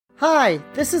Hi,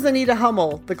 this is Anita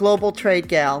Hummel, the Global Trade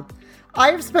Gal.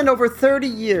 I have spent over 30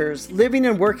 years living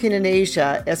and working in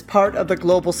Asia as part of the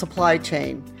global supply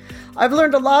chain. I've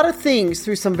learned a lot of things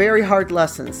through some very hard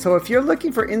lessons, so if you're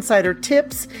looking for insider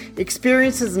tips,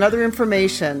 experiences, and other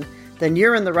information, then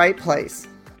you're in the right place.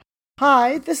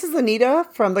 Hi, this is Anita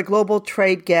from the Global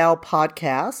Trade Gal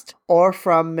podcast, or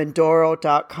from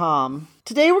Mindoro.com.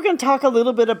 Today we're going to talk a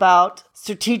little bit about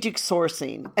strategic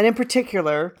sourcing, and in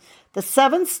particular, the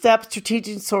 7-step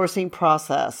strategic sourcing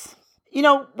process. You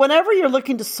know, whenever you're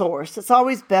looking to source, it's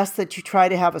always best that you try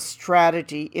to have a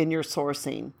strategy in your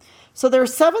sourcing. So there are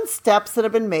 7 steps that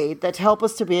have been made that help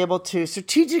us to be able to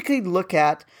strategically look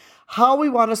at how we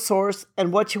want to source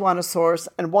and what you want to source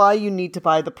and why you need to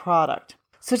buy the product.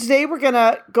 So today we're going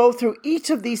to go through each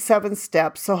of these 7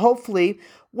 steps. So hopefully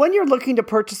when you're looking to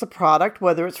purchase a product,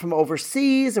 whether it's from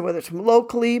overseas or whether it's from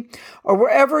locally or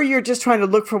wherever you're just trying to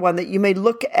look for one, that you may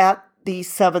look at these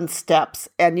 7 steps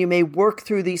and you may work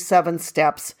through these 7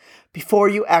 steps before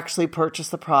you actually purchase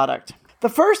the product. The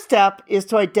first step is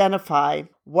to identify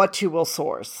what you will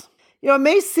source. You know, it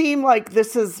may seem like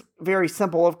this is very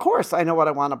simple. Of course, I know what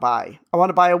I want to buy. I want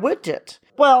to buy a widget.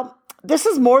 Well, this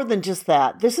is more than just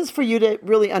that. This is for you to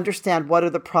really understand what are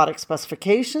the product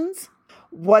specifications,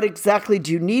 what exactly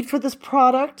do you need for this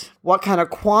product, what kind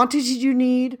of quantity do you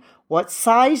need, what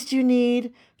size do you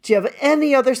need, do you have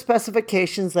any other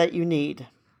specifications that you need?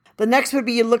 The next would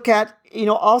be you look at,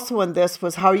 also in this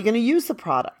was how are you going to use the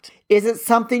product? Is it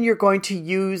something you're going to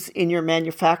use in your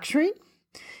manufacturing?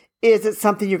 Is it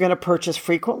something you're going to purchase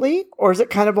frequently? Or is it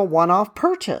kind of a one-off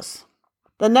purchase?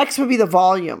 The next would be the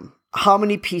volume. How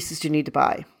many pieces do you need to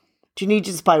buy? Do you need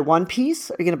to just buy one piece?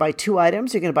 Are you going to buy 2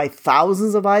 items? Are you going to buy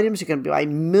thousands of items? You're going to buy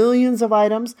millions of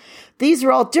items? These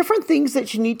are all different things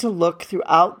that you need to look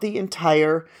throughout the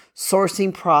entire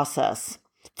sourcing process.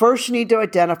 First, you need to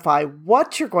identify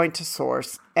what you're going to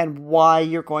source and why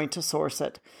you're going to source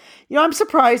it. I'm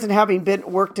surprised in having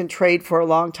worked in trade for a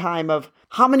long time of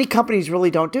how many companies really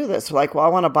don't do this. Like, well, I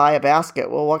want to buy a basket.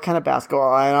 Well, what kind of basket?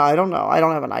 Well, I don't know. I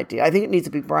don't have an idea. I think it needs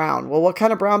to be brown. Well, what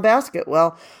kind of brown basket?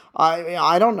 Well,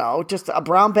 I don't know. Just a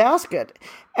brown basket.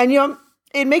 And,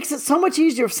 it makes it so much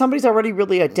easier if somebody's already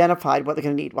really identified what they're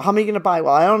going to need. Well, how many are you going to buy?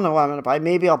 Well, I don't know what I'm going to buy.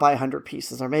 Maybe I'll buy 100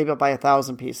 pieces or maybe I'll buy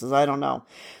 1,000 pieces. I don't know.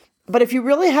 But if you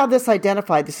really have this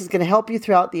identified, this is going to help you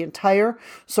throughout the entire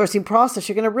sourcing process.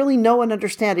 You're going to really know and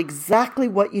understand exactly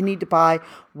what you need to buy,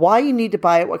 why you need to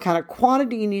buy it, what kind of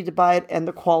quantity you need to buy it, and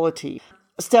the quality.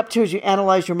 Step 2 is you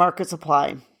analyze your market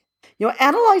supply.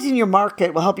 Analyzing your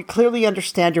market will help you clearly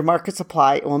understand your market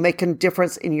supply and will make a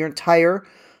difference in your entire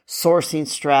sourcing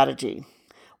strategy.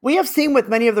 We have seen with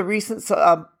many of the recent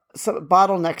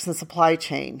bottlenecks in supply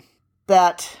chain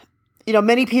that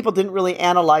many people didn't really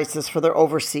analyze this for their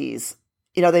overseas.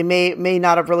 They may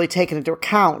not have really taken into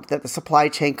account that the supply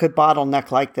chain could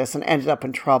bottleneck like this and ended up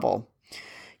in trouble.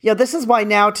 This is why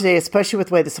now today, especially with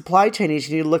the way the supply chain is,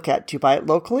 you need to look at, do you buy it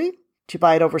locally? Do you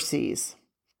buy it overseas?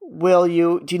 Do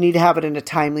you need to have it in a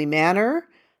timely manner?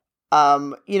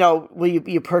 Will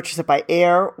you purchase it by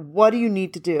air? What do you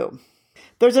need to do?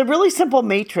 There's a really simple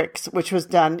matrix, which was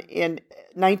done in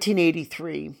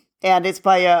 1983, and it's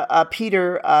by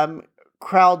Peter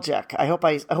Kraljek. I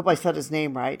hope I said his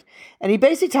name right. And he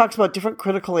basically talks about different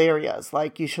critical areas.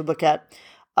 Like you should look at,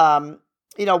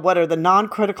 what are the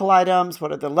non-critical items,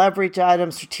 what are the leverage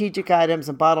items, strategic items,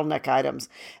 and bottleneck items.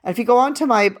 And if you go onto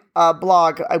my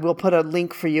blog, I will put a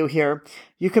link for you here.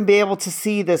 You can be able to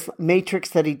see this matrix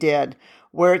that he did,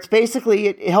 where it's basically,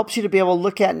 it helps you to be able to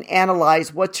look at and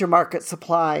analyze what's your market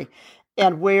supply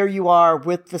and where you are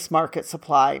with this market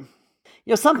supply.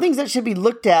 Some things that should be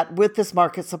looked at with this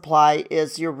market supply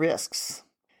is your risks.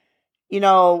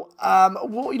 What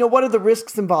are the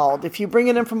risks involved? If you bring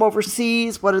it in from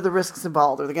overseas, what are the risks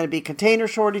involved? Are there going to be container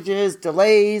shortages,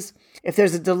 delays? If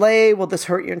there's a delay, will this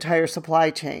hurt your entire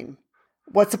supply chain?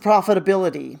 What's the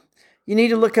profitability? You need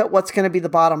to look at what's going to be the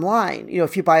bottom line.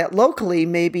 If you buy it locally,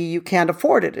 maybe you can't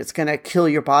afford it. It's going to kill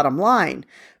your bottom line.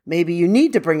 Maybe you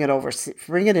need to bring it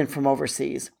in from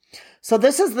overseas. So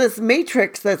this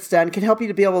matrix that's done can help you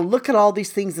to be able to look at all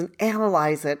these things and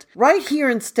analyze it right here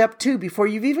in step 2 before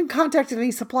you've even contacted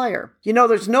any supplier.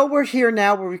 There's nowhere here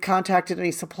now where we contacted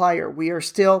any supplier. We are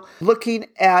still looking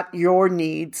at your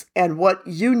needs and what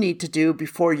you need to do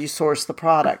before you source the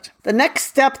product. The next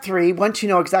step 3, once you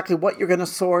know exactly what you're going to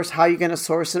source, how you're going to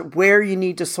source it, where you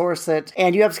need to source it,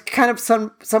 and you have kind of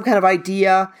some kind of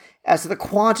idea as to the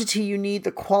quantity you need,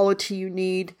 the quality you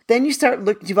need, then you start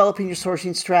developing your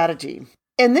sourcing strategy.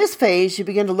 In this phase, you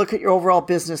begin to look at your overall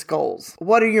business goals.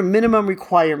 What are your minimum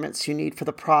requirements you need for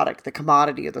the product, the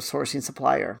commodity, or the sourcing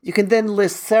supplier? You can then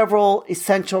list several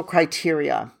essential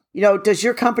criteria. Does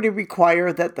your company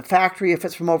require that the factory, if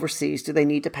it's from overseas, do they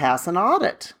need to pass an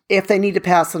audit? If they need to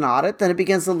pass an audit, then it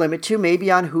begins to limit you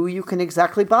maybe on who you can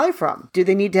exactly buy from. Do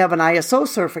they need to have an ISO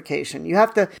certification? You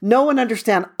have to know and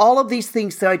understand all of these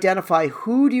things to identify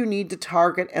who do you need to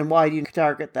target and why do you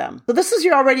target them. So this is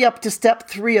you're already up to step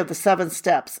 3 of the 7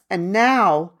 steps. And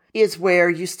now is where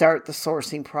you start the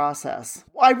sourcing process.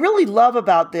 What I really love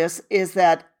about this is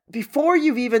that before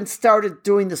you've even started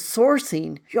doing the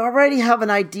sourcing, you already have an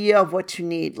idea of what you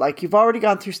need. Like you've already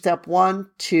gone through step 1,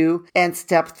 2, and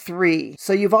step 3.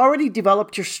 So you've already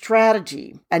developed your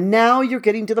strategy. And now you're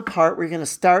getting to the part where you're going to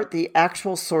start the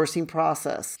actual sourcing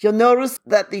process. You'll notice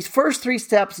that these first 3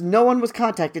 steps, no one was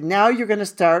contacted. Now you're going to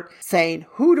start saying,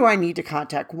 who do I need to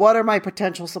contact? What are my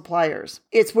potential suppliers?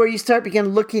 It's where you begin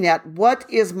looking at what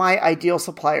is my ideal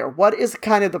supplier? What is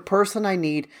kind of the person I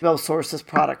need to be able to source this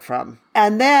product from?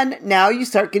 And then now you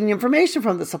start getting information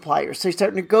from the suppliers. So you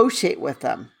start to negotiate with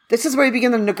them. This is where you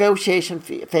begin the negotiation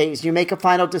phase. You make a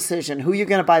final decision, who you're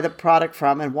going to buy the product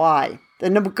from and why. The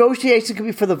negotiation could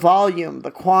be for the volume, the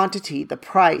quantity, the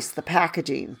price, the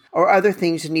packaging, or other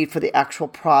things you need for the actual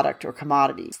product or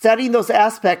commodity. Studying those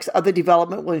aspects of the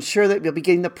development will ensure that you'll be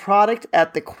getting the product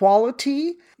at the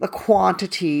quality, the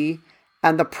quantity,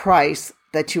 and the price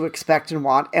that you expect and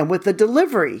want, and with the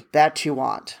delivery that you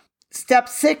want. Step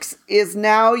 6 is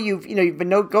now you've been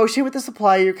negotiating with the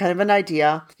supplier, you're kind of an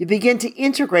idea. You begin to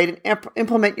integrate and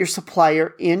implement your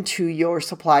supplier into your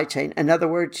supply chain. In other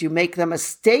words, you make them a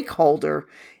stakeholder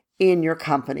in your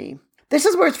company. This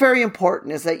is where it's very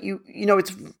important is that you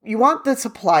want the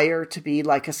supplier to be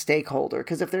like a stakeholder,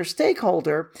 because if they're a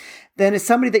stakeholder, then it's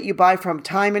somebody that you buy from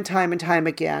time and time and time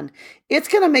again. It's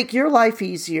going to make your life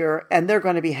easier and they're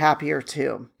going to be happier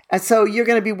too. And so you're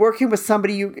going to be working with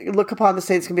somebody you look upon to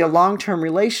say it's going to be a long-term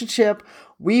relationship.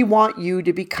 We want you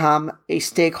to become a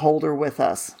stakeholder with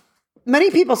us.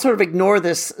 Many people sort of ignore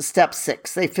this step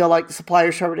 6. They feel like the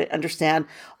supplier should already understand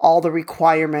all the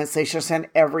requirements. They should understand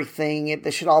everything.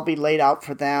 This should all be laid out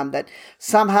for them. That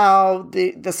somehow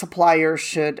the supplier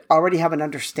should already have an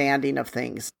understanding of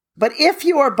things. But if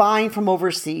you are buying from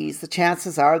overseas, the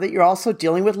chances are that you're also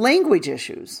dealing with language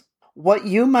issues. What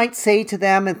you might say to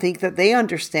them and think that they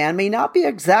understand may not be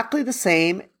exactly the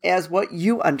same as what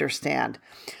you understand.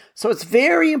 So it's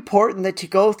very important that you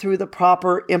go through the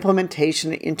proper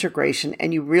implementation and integration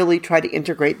and you really try to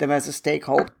integrate them as a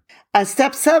stakeholder. And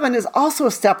step 7 is also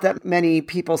a step that many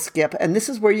people skip. And this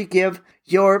is where you give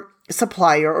your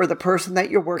supplier or the person that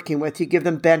you're working with, you give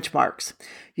them benchmarks.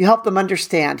 You help them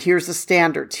understand, here's the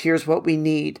standards, here's what we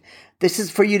need. This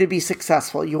is for you to be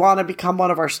successful. You want to become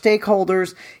one of our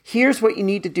stakeholders. Here's what you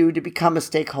need to do to become a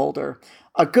stakeholder.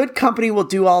 A good company will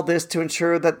do all this to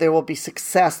ensure that there will be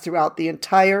success throughout the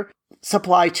entire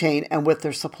supply chain and with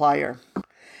their supplier.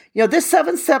 This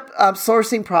 7-step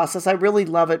sourcing process, I really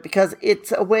love it because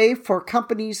it's a way for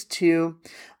companies to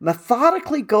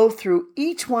methodically go through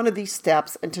each one of these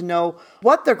steps and to know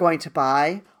what they're going to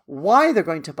buy, why they're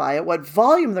going to buy it, what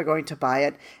volume they're going to buy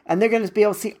it, and they're going to be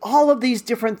able to see all of these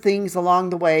different things along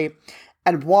the way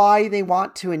and why they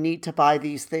want to and need to buy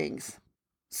these things.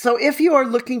 So if you are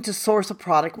looking to source a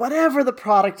product, whatever the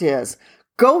product is,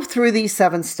 go through these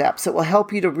 7 steps. It will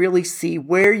help you to really see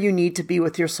where you need to be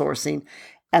with your sourcing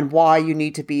and why you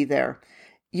need to be there.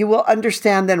 You will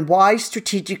understand then why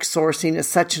strategic sourcing is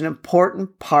such an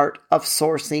important part of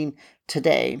sourcing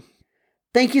today.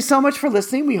 Thank you so much for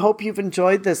listening. We hope you've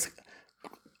enjoyed this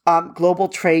Global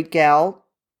Trade Gal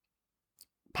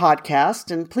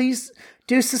podcast. And please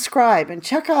do subscribe and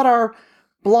check out our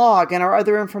blog and our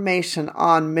other information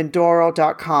on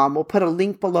Mindoro.com. We'll put a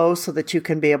link below so that you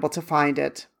can be able to find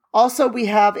it. Also, we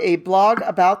have a blog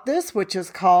about this, which is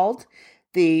called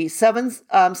the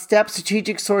 7-Step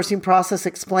Strategic Sourcing Process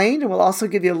Explained. And we'll also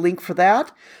give you a link for that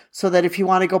so that if you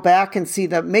want to go back and see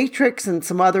the matrix and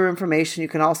some other information, you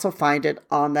can also find it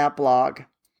on that blog.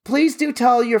 Please do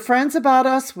tell your friends about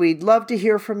us. We'd love to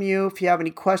hear from you. If you have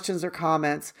any questions or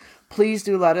comments, please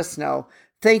do let us know.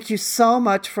 Thank you so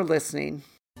much for listening.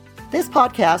 This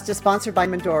podcast is sponsored by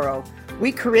Mindoro.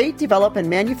 We create, develop, and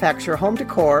manufacture home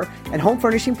decor and home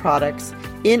furnishing products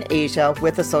in Asia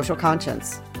with a social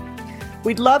conscience.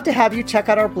 We'd love to have you check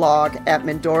out our blog at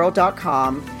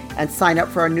Mindoro.com and sign up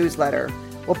for our newsletter.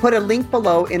 We'll put a link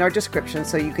below in our description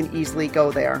so you can easily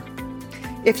go there.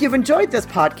 If you've enjoyed this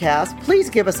podcast, please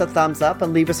give us a thumbs up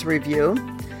and leave us a review.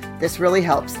 This really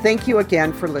helps. Thank you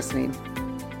again for listening.